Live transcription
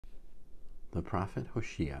The prophet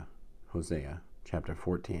Hosea, chapter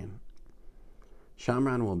 14.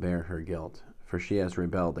 Shomron will bear her guilt, for she has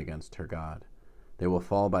rebelled against her God. They will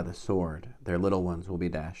fall by the sword, their little ones will be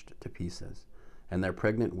dashed to pieces, and their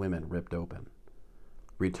pregnant women ripped open.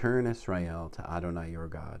 Return, Isra'el, to Adonai your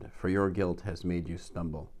God, for your guilt has made you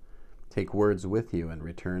stumble. Take words with you and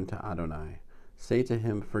return to Adonai. Say to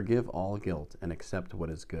him, forgive all guilt and accept what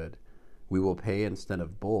is good. We will pay instead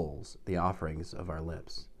of bulls the offerings of our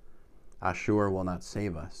lips. Ashur will not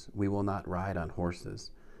save us. We will not ride on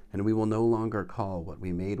horses, and we will no longer call what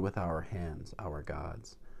we made with our hands our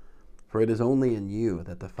gods. For it is only in you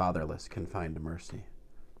that the fatherless can find mercy.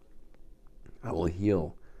 I will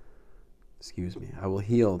heal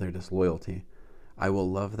their disloyalty. I will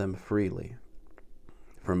love them freely,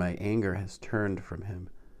 for my anger has turned from him.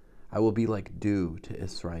 I will be like dew to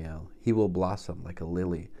Israel. He will blossom like a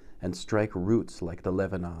lily and strike roots like the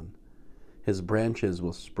Lebanon. His branches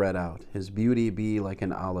will spread out, his beauty be like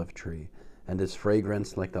an olive tree, and his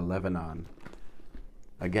fragrance like the Lebanon.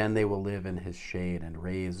 Again they will live in his shade and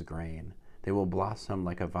raise grain. They will blossom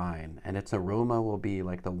like a vine, and its aroma will be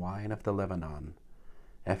like the wine of the Lebanon.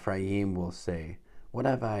 Ephraim will say, what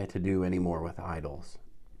have I to do any more with idols?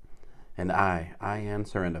 And I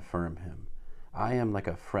answer and affirm him. I am like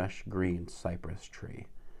a fresh green cypress tree.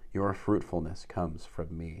 Your fruitfulness comes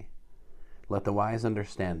from me. Let the wise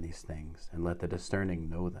understand these things, and let the discerning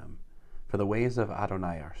know them. For the ways of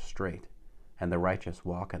Adonai are straight, and the righteous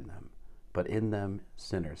walk in them, but in them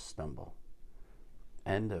sinners stumble.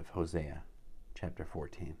 End of Hosea, chapter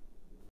 14.